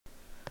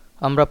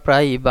আমরা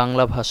প্রায়ই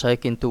বাংলা ভাষায়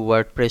কিন্তু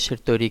ওয়ার্ডপ্রেসের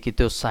তৈরিকৃত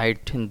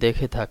সাইট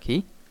দেখে থাকি।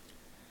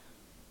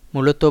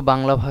 মূলত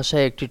বাংলা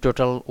ভাষায় একটি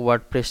টোটাল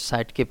ওয়ার্ডপ্রেস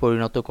সাইটকে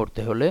পরিণত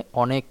করতে হলে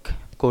অনেক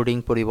কোডিং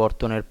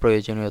পরিবর্তনের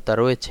প্রয়োজনীয়তা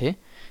রয়েছে,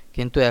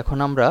 কিন্তু এখন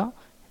আমরা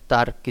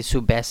তার কিছু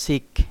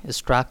বেসিক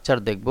স্ট্রাকচার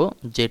দেখব,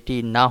 যেটি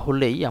না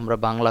হলেই আমরা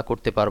বাংলা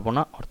করতে পারবো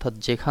না। অর্থাৎ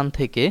যেখান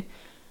থেকে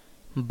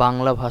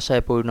বাংলা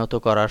ভাষায় পরিণত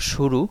করার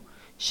শুরু,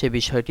 সে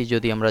বিষয়টি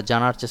যদি আমরা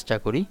জানার চেষ্টা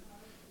করি,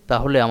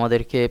 তাহলে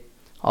আমাদেরকে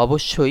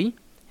অবশ্যই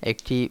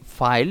একটি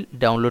ফাইল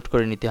ডাউনলোড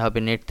করে নিতে হবে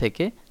নেট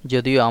থেকে।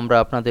 যদিও আমরা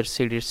আপনাদের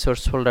সিডির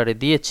সোর্স ফোল্ডারে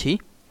দিয়েছি,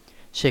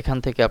 সেখান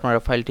থেকে আপনারা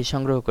ফাইলটি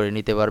সংগ্রহ করে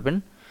নিতে পারবেন।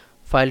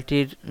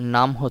 ফাইলটির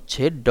নাম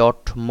হচ্ছে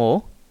 .mo,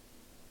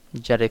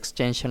 যার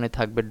এক্সটেনশনে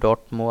থাকবে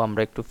 .mo।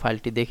 আমরা একটু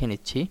ফাইলটি দেখে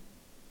নিচ্ছি।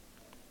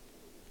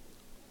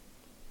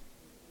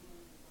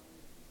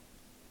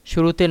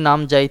 শুরুতে নাম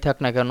যাই থাক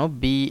না কেন,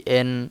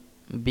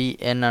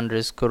 bn_bd.mo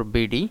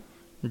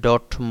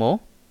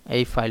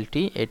এই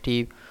ফাইলটি, এটি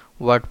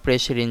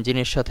ওয়ার্ডপ্রেসের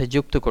ইঞ্জিনের সাথে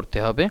যুক্ত করতে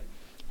হবে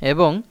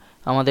এবং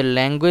আমাদের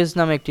ল্যাঙ্গুয়েজ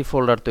নামে একটি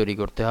ফোল্ডার তৈরি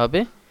করতে হবে।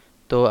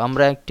 তো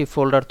আমরা একটি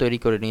ফোল্ডার তৈরি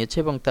করে নিয়েছি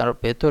এবং তার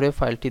ভেতরে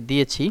ফাইলটি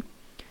দিয়েছি।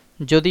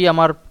 যদি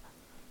আমার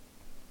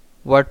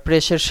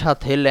ওয়ার্ডপ্রেসের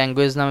সাথে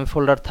ল্যাঙ্গুয়েজ নামে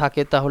ফোল্ডার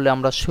থাকে, তাহলে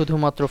আমরা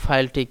শুধুমাত্র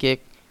ফাইলটিকে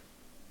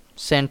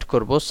সেন্ড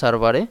করব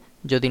সার্ভারে।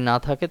 যদি না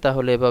থাকে,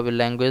 তাহলে এভাবে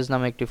ল্যাঙ্গুয়েজ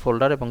নামে একটি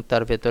ফোল্ডার এবং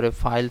তার ভেতরে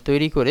ফাইল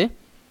তৈরি করে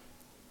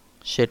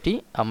সেটি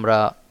আমরা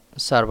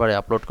সার্ভারে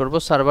আপলোড করব।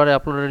 সার্ভারে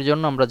আপলোডের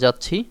জন্য আমরা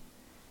যাচ্ছি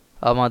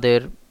আমাদের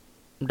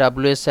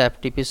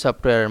WSFTP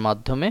সফটওয়্যারের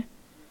মাধ্যমে,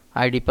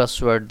 আইডি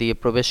পাসওয়ার্ড দিয়ে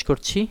প্রবেশ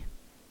করছি।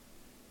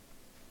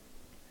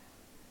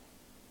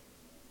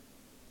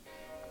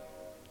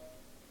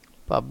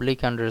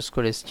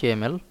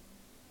 public_html,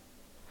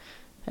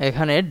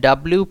 এখানে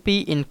WP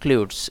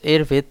includes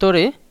এর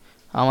ভেতরে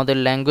আমাদের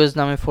ল্যাঙ্গুয়েজ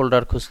নামে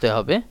ফোল্ডার খুঁজতে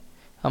হবে।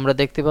 আমরা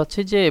দেখতে পাচ্ছি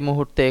যে এই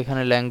মুহূর্তে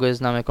এখানে ল্যাঙ্গুয়েজ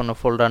নামে কোনো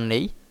ফোল্ডার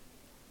নেই,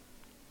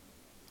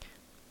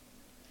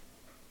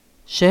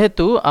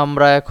 সেহেতু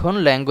আমরা এখন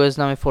ল্যাঙ্গুয়েজ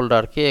নামে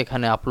ফোল্ডারকে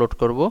এখানে আপলোড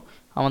করব।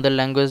 আমাদের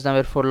ল্যাঙ্গুয়েজ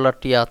নামের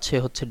ফোল্ডারটি আছে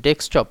হচ্ছে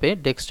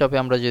ডেস্কটপে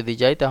আমরা যদি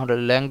যাই, তাহলে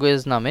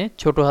ল্যাঙ্গুয়েজ নামে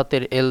ছোট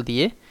হাতের L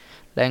দিয়ে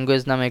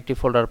ল্যাঙ্গুয়েজ নামে একটি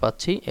ফোল্ডার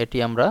পাচ্ছি। এটি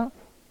আমরা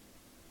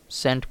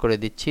সেন্ড করে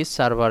দিচ্ছি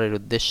সার্ভারের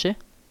উদ্দেশ্যে।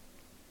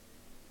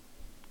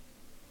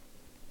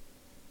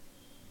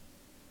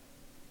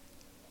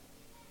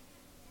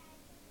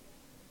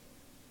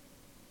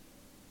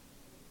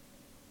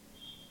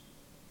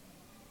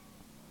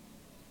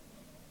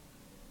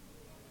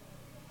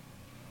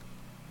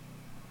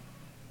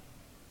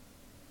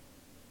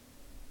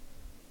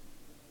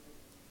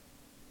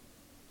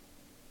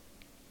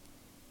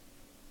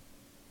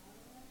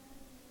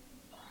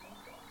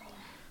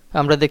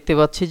 আমরা দেখতে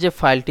পাচ্ছি যে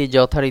ফাইলটি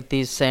যথারীতি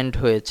সেন্ড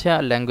হয়েছে,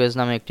 আর ল্যাঙ্গুয়েজ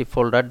নামে একটি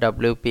ফোল্ডার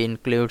WP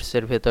includes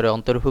এর ভেতরে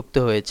অন্তর্ভুক্ত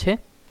হয়েছে।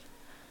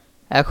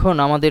 এখন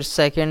আমাদের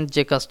সেকেন্ড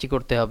যে কাজটি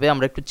করতে হবে,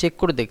 আমরা একটু চেক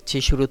করে দেখছি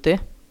শুরুতে।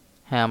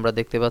 হ্যাঁ, আমরা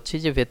দেখতে পাচ্ছি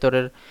যে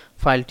ভেতরের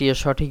ফাইলটিও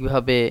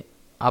সঠিকভাবে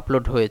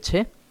আপলোড হয়েছে।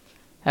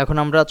 এখন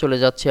আমরা চলে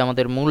যাচ্ছি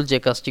আমাদের মূল যে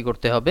কাজটি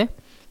করতে হবে।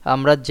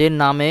 আমরা যে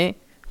নামে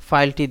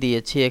ফাইলটি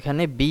দিয়েছি,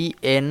 এখানে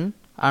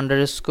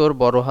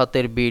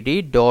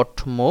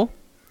bn_bd.mo,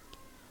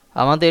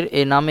 আমাদের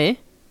এই নামে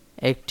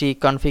একটি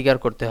কনফিগার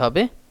করতে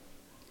হবে।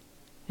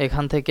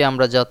 এখান থেকে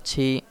আমরা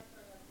যাচ্ছি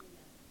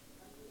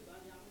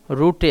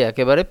রুটে,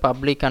 একেবারে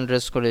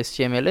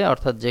public_html এ,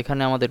 অর্থাৎ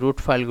যেখানে আমাদের রুট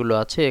ফাইলগুলো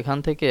আছে। এখান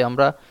থেকে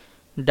আমরা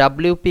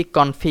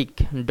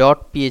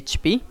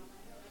wp-config.php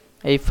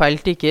এই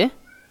ফাইলটিকে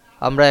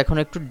আমরা এখন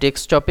একটু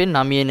ডেস্কটপে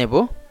নামিয়ে নেব।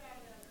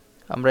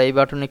 আমরা এই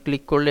বাটনে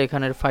ক্লিক করলে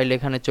এখানের ফাইল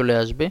এখানে চলে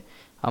আসবে।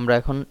 আমরা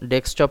এখন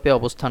ডেস্কটপে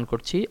অবস্থান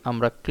করছি,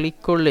 আমরা ক্লিক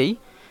করলেই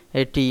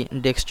এটি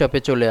ডেস্কটপে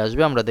চলে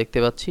আসবে। আমরা দেখতে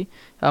পাচ্ছি,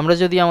 আমরা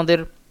যদি আমাদের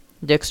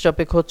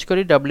ডেস্কটপে খোঁজ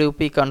করি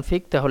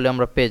wp-config, তাহলে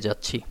আমরা পেয়ে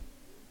যাচ্ছি।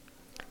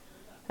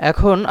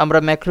 এখন আমরা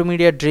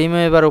ম্যাক্রোমিডিয়া ড্রিম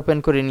এবার ওপেন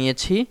করে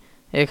নিয়েছি।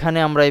 এখানে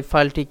আমরা এই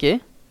ফাইলটিকে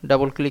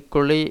ডাবল ক্লিক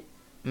করলেই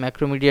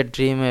ম্যাক্রোমিডিয়া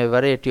ড্রিম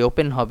এবারে এটি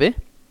ওপেন হবে।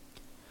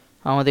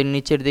 আমাদের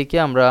নিচের দিকে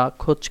আমরা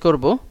খোঁজ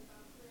করব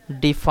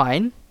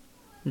ডিফাইন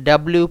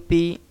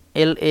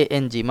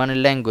WP-LANG মানে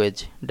ল্যাঙ্গুয়েজ,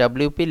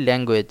 WP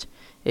ল্যাঙ্গুয়েজ।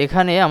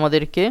 এখানে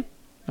আমাদেরকে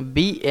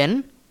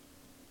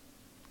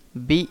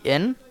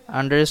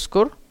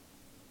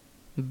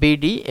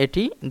bn_bd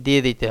এটি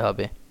দিয়ে দিতে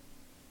হবে।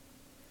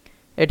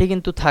 এটি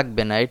কিন্তু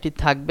থাকবে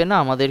না,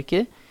 আমাদেরকে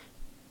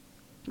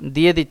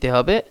দিয়ে দিতে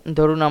হবে।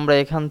 ধরুন আমরা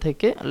এখান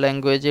থেকে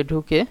ল্যাঙ্গুয়েজে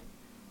ঢুকে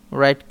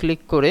রাইট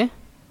ক্লিক করে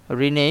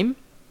রিনেম,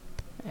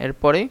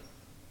 এরপরে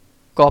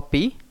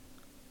কপি,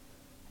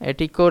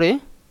 এটি করে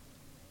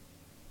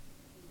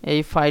এই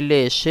ফাইলে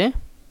এসে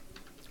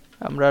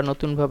আমরা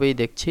নতুনভাবেই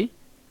দেখছি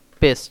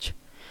পেস্ট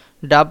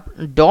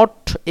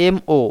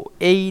 .mo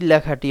এই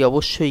লেখাটি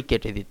অবশ্যই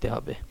কেটে দিতে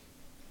হবে।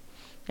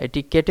 এটি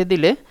কেটে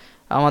দিলে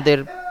আমাদের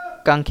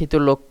কাঙ্ক্ষিত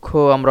লক্ষ্য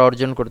আমরা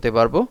অর্জন করতে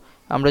পারবো।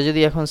 আমরা যদি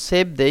এখন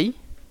সেভ দেই,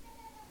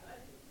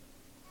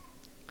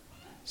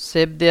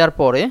 সেভ দেওয়ার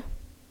পরে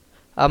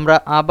আমরা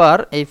আবার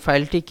এই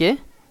ফাইলটিকে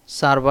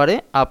সার্ভারে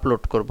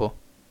আপলোড করব।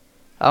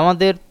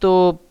 আমাদের তো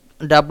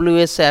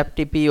WS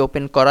অ্যাপটিপি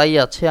ওপেন করাই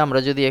আছে। আমরা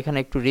যদি এখানে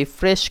একটু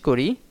রিফ্রেশ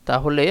করি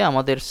তাহলে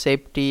আমাদের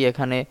সেভটি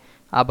এখানে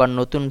আবার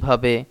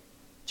নতুনভাবে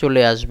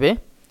চলে আসবে।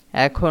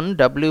 এখন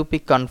WP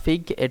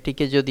config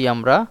এটিকে যদি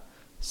আমরা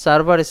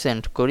সার্ভারে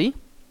সেন্ড করি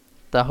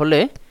তাহলে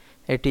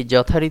এটি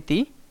যথারীতি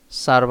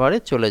সার্ভারে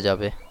চলে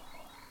যাবে।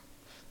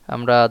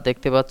 আমরা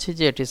দেখতে পাচ্ছি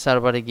যে এটি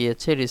সার্ভারে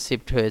গিয়েছে,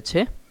 রিসিভড হয়েছে।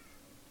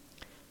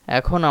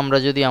 এখন আমরা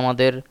যদি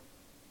আমাদের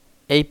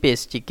এই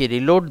পেজটিকে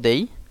রিলোড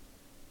দেই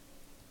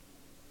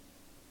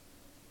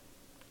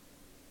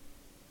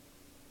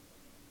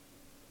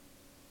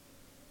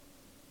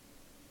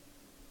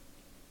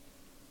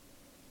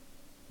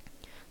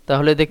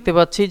তাহলে দেখতে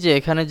পাচ্ছি যে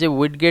এখানে যে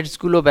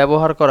উইডগেটসগুলো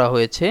ব্যবহার করা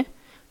হয়েছে,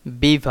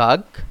 বিভাগ,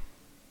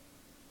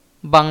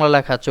 বাংলা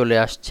লেখা চলে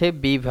আসছে,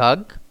 বিভাগ,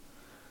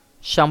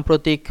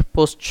 সাম্প্রতিক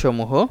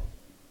পোস্টসমূহ,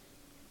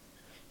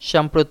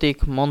 সাম্প্রতিক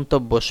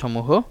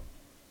মন্তব্যসমূহ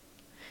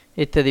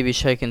ইত্যাদি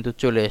বিষয় কিন্তু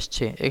চলে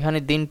এসছে। এখানে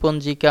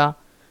দিনপঞ্জিকা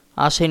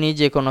আসেনি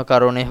যে কোনো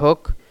কারণে হোক,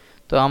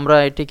 তো আমরা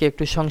এটিকে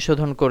একটু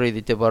সংশোধন করে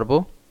দিতে পারবো।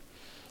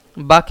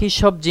 বাকি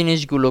সব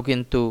জিনিসগুলো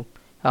কিন্তু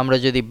আমরা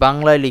যদি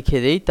বাংলায় লিখে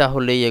দেই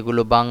তাহলেই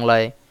এগুলো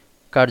বাংলায়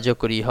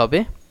কার্যকরী হবে।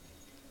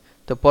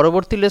 তো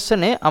পরবর্তী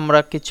লেসনে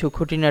আমরা কিছু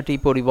খুঁটিনাটি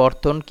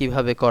পরিবর্তন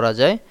কিভাবে করা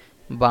যায়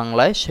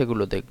বাংলায়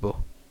সেগুলো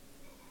দেখব।